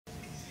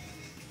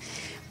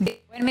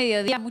Buen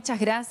mediodía, muchas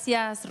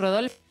gracias,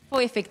 Rodolfo.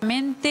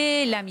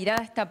 Efectivamente, la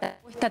mirada está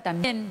puesta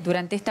también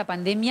durante esta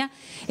pandemia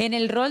en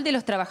el rol de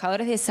los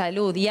trabajadores de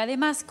salud y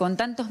además con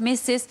tantos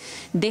meses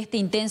de este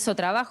intenso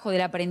trabajo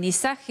del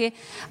aprendizaje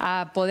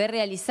a poder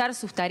realizar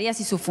sus tareas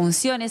y sus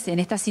funciones en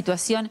esta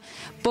situación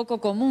poco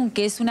común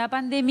que es una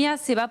pandemia,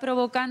 se va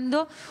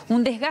provocando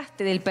un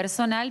desgaste del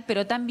personal,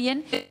 pero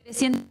también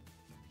siendo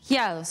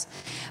contagiados.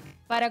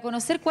 Para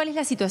conocer cuál es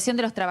la situación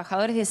de los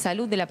trabajadores de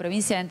salud de la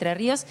provincia de Entre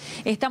Ríos,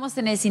 estamos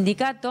en el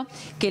sindicato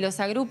que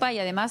los agrupa y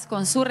además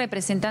con su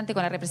representante,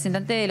 con la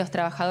representante de los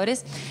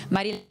trabajadores,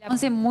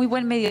 Elonce. Muy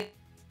buen mediodía.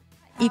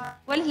 ¿Y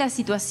cuál es la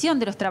situación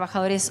de los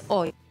trabajadores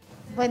hoy?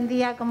 Buen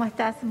día, ¿cómo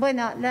estás?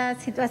 Bueno, la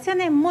situación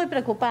es muy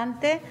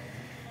preocupante.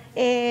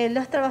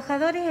 Los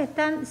trabajadores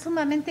están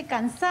sumamente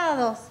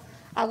cansados,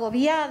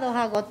 agobiados,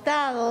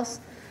 agotados,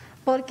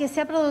 porque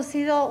se ha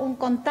producido un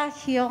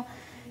contagio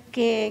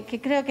que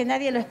creo que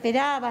nadie lo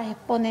esperaba,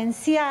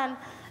 exponencial.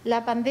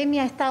 La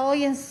pandemia está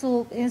hoy en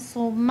su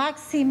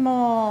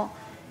máximo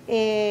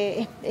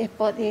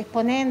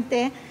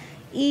exponente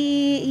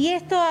y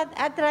esto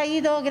ha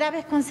traído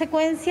graves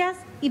consecuencias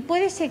y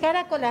puede llegar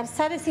a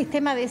colapsar el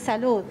sistema de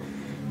salud.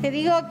 Te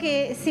digo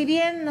que si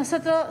bien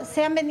nosotros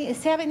se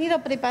ha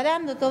venido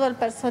preparando todo el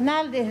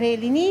personal desde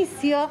el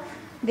inicio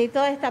de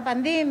toda esta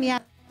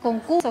pandemia,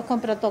 con cursos,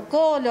 con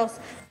protocolos,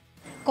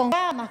 con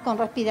camas, con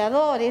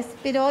respiradores,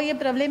 pero hoy el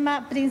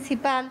problema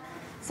principal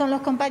son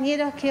los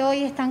compañeros que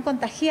hoy están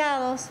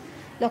contagiados,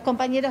 los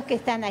compañeros que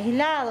están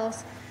aislados,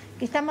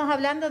 que estamos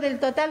hablando del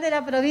total de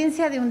la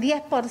provincia de un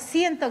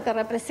 10% que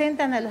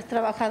representan a los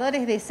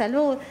trabajadores de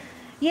salud.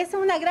 Y eso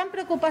es una gran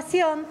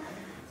preocupación,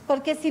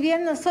 porque si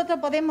bien nosotros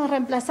podemos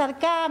reemplazar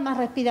camas,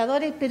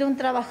 respiradores, pero un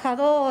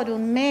trabajador,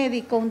 un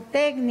médico, un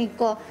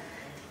técnico,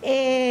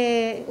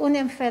 un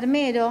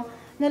enfermero,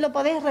 no lo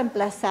podés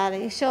reemplazar.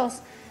 Ellos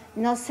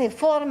no se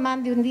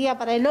forman de un día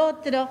para el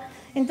otro,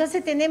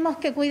 entonces tenemos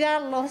que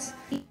cuidarlos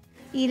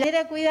y la manera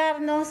de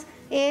cuidarnos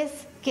es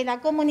que la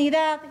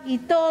comunidad y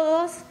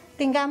todos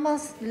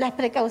tengamos las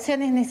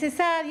precauciones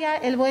necesarias,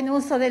 el buen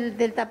uso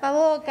del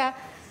tapaboca,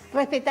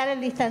 respetar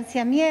el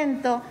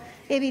distanciamiento,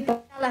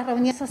 evitar las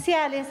reuniones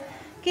sociales,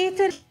 que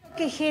esto es lo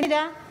que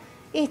genera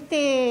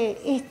este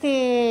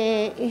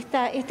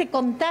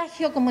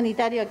contagio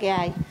comunitario que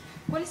hay.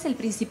 ¿Cuál es el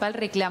principal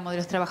reclamo de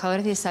los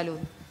trabajadores de salud?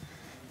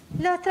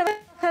 Los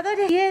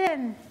trabajadores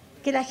quieren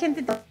que la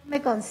gente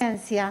tome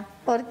conciencia,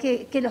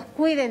 porque que los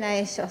cuiden a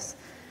ellos.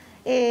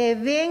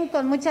 Ven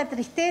con mucha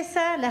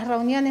tristeza las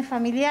reuniones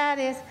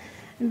familiares,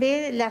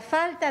 ven la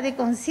falta de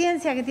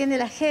conciencia que tiene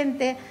la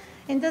gente.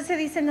 Entonces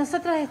dicen,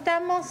 nosotros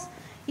estamos,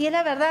 y es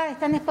la verdad,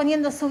 están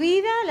exponiendo su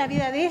vida, la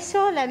vida de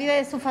ellos, la vida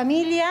de su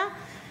familia,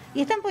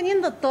 y están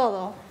poniendo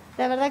todo.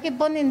 La verdad que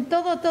ponen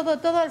todo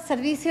al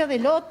servicio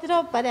del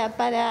otro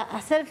para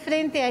hacer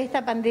frente a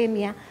esta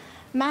pandemia.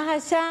 Más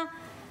allá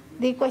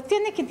de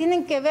cuestiones que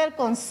tienen que ver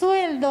con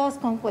sueldos,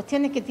 con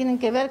cuestiones que tienen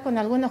que ver con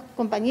algunos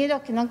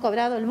compañeros que no han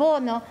cobrado el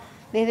bono,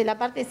 desde la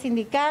parte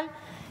sindical,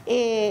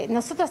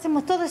 nosotros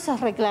hacemos todos esos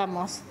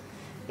reclamos,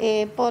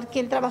 porque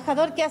el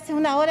trabajador que hace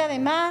una hora de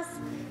más,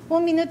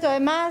 un minuto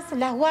de más,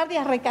 las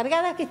guardias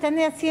recargadas que están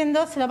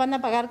haciendo se lo van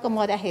a pagar como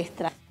horas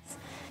extras.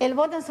 El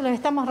bono se lo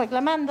estamos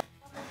reclamando,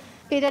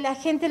 pero la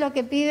gente lo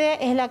que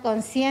pide es la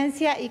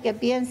conciencia y que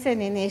piensen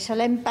en ello,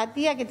 la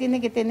empatía que tiene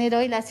que tener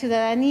hoy la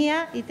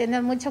ciudadanía y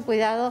tener mucho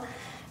cuidado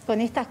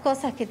con estas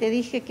cosas que te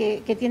dije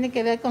que tiene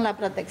que ver con la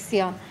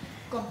protección.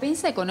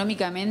 ¿Compensa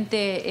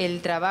económicamente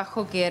el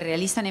trabajo que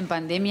realizan en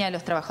pandemia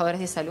los trabajadores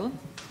de salud?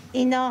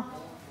 Y no,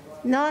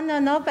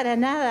 para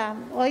nada.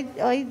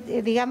 Hoy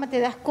digamos, te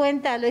das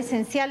cuenta lo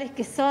esenciales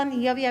que son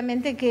y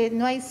obviamente que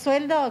no hay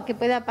sueldo que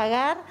pueda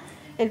pagar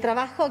el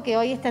trabajo que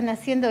hoy están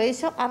haciendo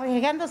ellos,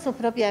 arriesgando sus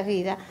propias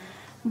vidas.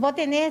 Vos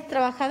tenés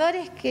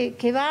trabajadores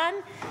que van,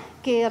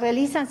 que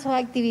realizan sus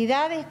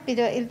actividades,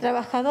 pero el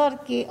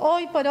trabajador que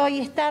hoy por hoy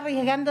está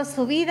arriesgando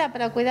su vida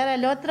para cuidar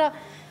al otro,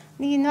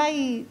 y no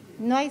hay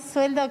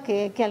sueldo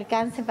que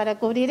alcance para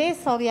cubrir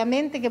eso,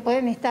 obviamente que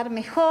pueden estar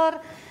mejor,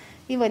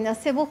 y bueno,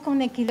 se busca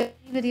un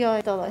equilibrio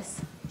de todo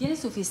eso. ¿Tiene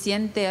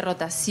suficiente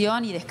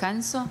rotación y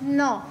descanso?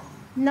 No.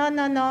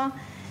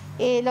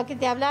 Lo que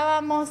te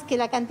hablábamos, que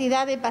la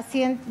cantidad de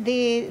pacientes,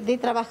 de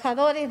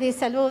trabajadores de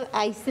salud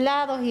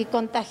aislados y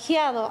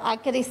contagiados ha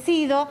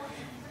crecido,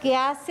 que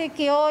hace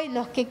que hoy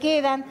los que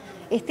quedan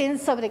estén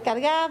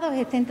sobrecargados,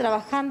 estén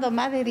trabajando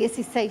más de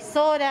 16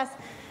 horas.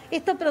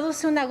 Esto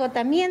produce un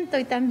agotamiento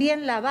y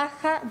también la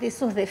baja de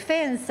sus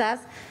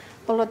defensas,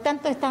 por lo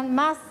tanto están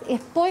más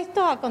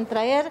expuestos a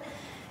contraer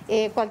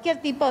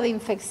cualquier tipo de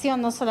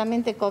infección, no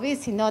solamente COVID,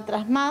 sino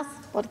otras más,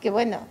 porque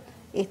bueno,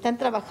 están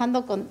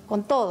trabajando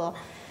con todo.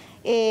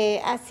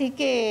 Así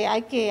que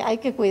hay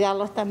que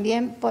cuidarlos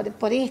también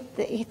por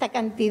esta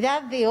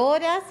cantidad de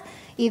horas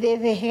y de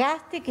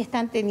desgaste que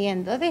están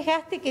teniendo.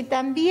 Desgaste que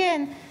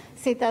también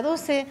se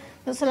traduce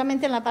no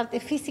solamente en la parte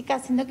física,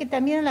 sino que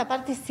también en la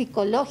parte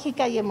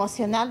psicológica y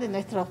emocional de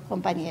nuestros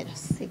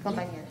compañeros y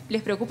compañeras.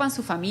 ¿Les preocupan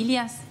sus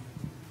familias?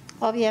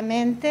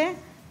 Obviamente,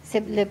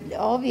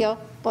 obvio,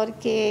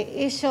 porque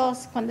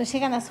ellos cuando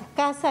llegan a sus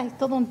casas es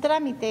todo un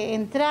trámite,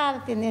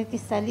 entrar, tener que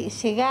salir,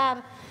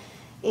 llegar,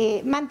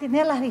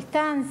 mantener las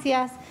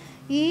distancias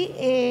y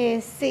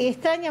se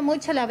extraña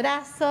mucho el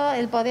abrazo,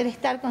 el poder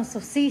estar con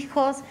sus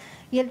hijos,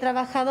 y el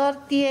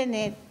trabajador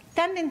tiene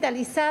tan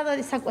mentalizado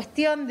esa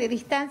cuestión de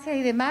distancias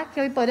y demás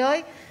que hoy por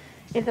hoy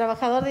el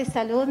trabajador de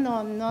salud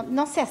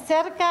no se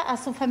acerca a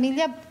su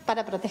familia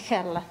para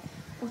protegerla.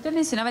 Usted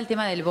mencionaba el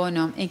tema del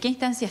bono. ¿En qué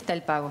instancia está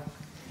el pago?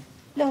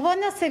 Los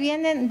bonos se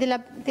vienen,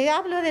 te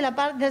hablo de la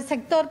parte del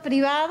sector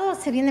privado,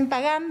 se vienen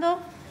pagando.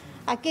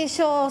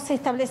 Aquellos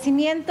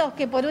establecimientos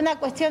que por una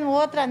cuestión u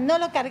otra no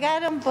lo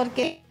cargaron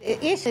porque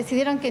ellos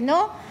decidieron que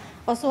no,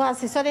 o sus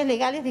asesores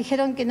legales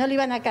dijeron que no lo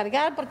iban a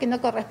cargar porque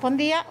no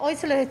correspondía, hoy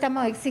se los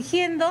estamos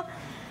exigiendo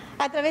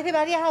a través de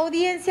varias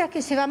audiencias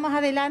que llevamos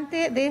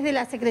adelante desde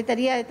la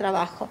Secretaría de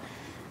Trabajo.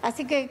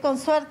 Así que con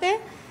suerte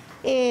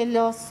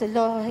los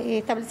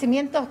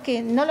establecimientos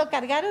que no lo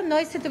cargaron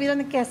hoy se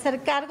tuvieron que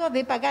hacer cargo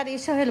de pagar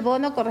ellos el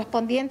bono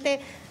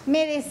correspondiente,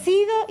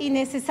 merecido y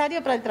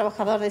necesario para el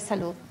trabajador de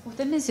salud.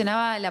 Usted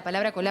mencionaba la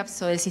palabra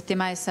colapso del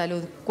sistema de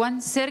salud.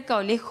 ¿Cuán cerca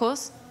o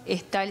lejos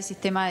está el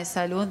sistema de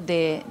salud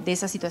de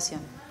esa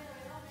situación?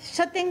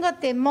 Yo tengo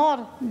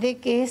temor de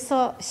que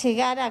eso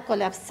llegara a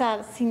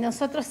colapsar. Si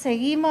nosotros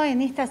seguimos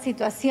en esta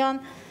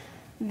situación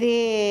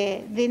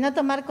de no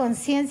tomar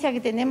conciencia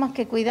que tenemos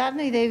que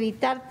cuidarnos y de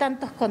evitar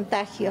tantos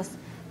contagios,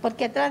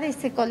 porque atrás de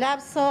ese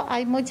colapso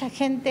hay mucha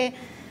gente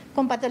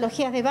con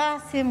patologías de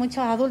base, muchos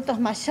adultos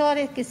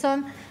mayores que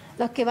son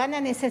los que van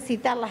a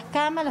necesitar las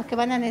camas, los que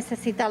van a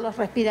necesitar los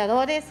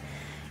respiradores,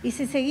 y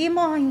si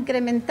seguimos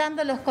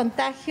incrementando los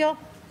contagios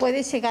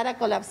puede llegar a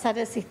colapsar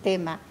el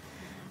sistema.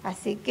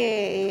 Así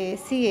que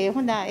sí, es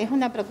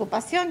una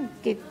preocupación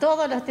que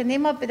todos los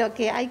tenemos, pero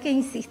que hay que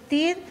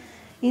insistir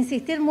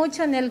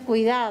mucho en el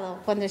cuidado.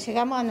 Cuando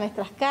llegamos a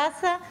nuestras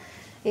casas,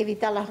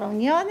 evitar las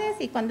reuniones,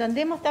 y cuando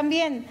andemos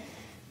también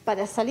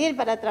para salir,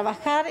 para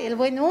trabajar, el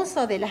buen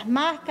uso de las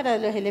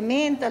máscaras, de los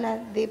elementos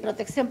de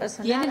protección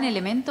personal. ¿Tienen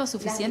elementos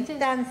suficientes?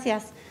 Las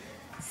distancias.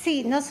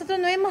 Sí, nosotros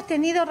no hemos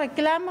tenido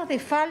reclamos de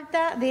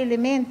falta de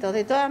elementos.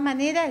 De todas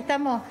maneras,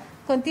 estamos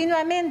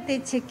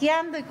continuamente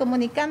chequeando y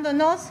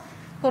comunicándonos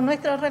con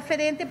nuestros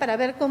referentes para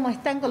ver cómo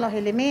están con los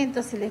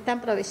elementos, si le están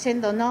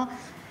proveyendo o no.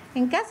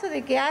 En caso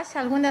de que haya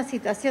alguna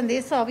situación de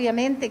eso,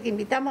 obviamente que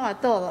invitamos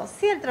a todos,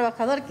 sea el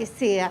trabajador que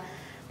sea,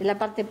 de la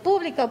parte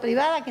pública o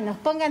privada, que nos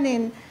pongan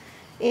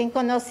en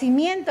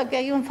conocimiento que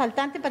hay un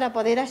faltante para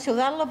poder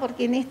ayudarlo,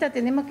 porque en esta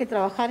tenemos que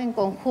trabajar en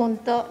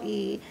conjunto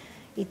y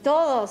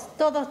todos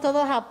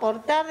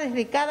aportar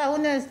desde cada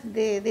uno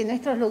de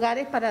nuestros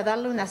lugares para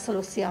darle una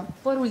solución.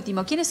 Por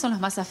último, ¿quiénes son los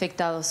más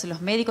afectados?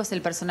 ¿Los médicos,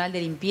 el personal de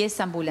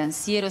limpieza,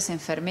 ambulancieros,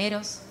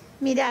 enfermeros?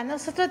 Mira,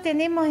 nosotros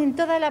tenemos en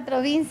toda la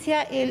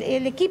provincia,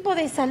 el equipo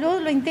de salud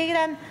lo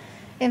integran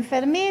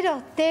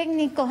enfermeros,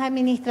 técnicos,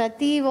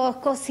 administrativos,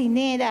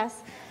 cocineras,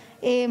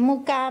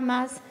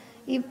 mucamas,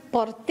 y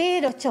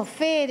porteros,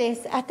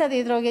 choferes, hasta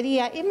de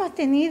droguería. Hemos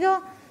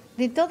tenido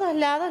de todos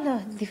lados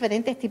los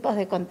diferentes tipos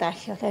de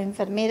contagios, las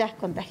enfermeras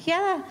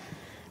contagiadas,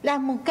 las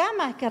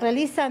mucamas que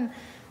realizan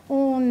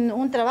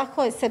un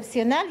trabajo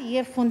excepcional y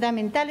es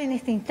fundamental en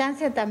esta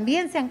instancia,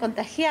 también se han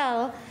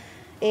contagiado,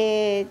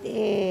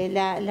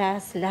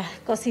 las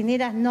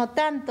cocineras no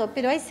tanto,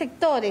 pero hay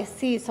sectores,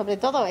 sí, sobre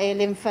todo el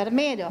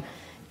enfermero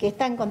que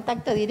está en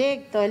contacto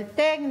directo, el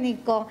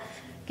técnico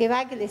que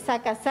va, que le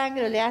saca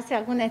sangre o le hace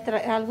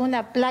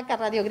alguna placa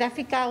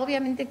radiográfica,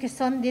 obviamente que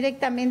son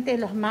directamente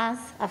los más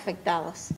afectados.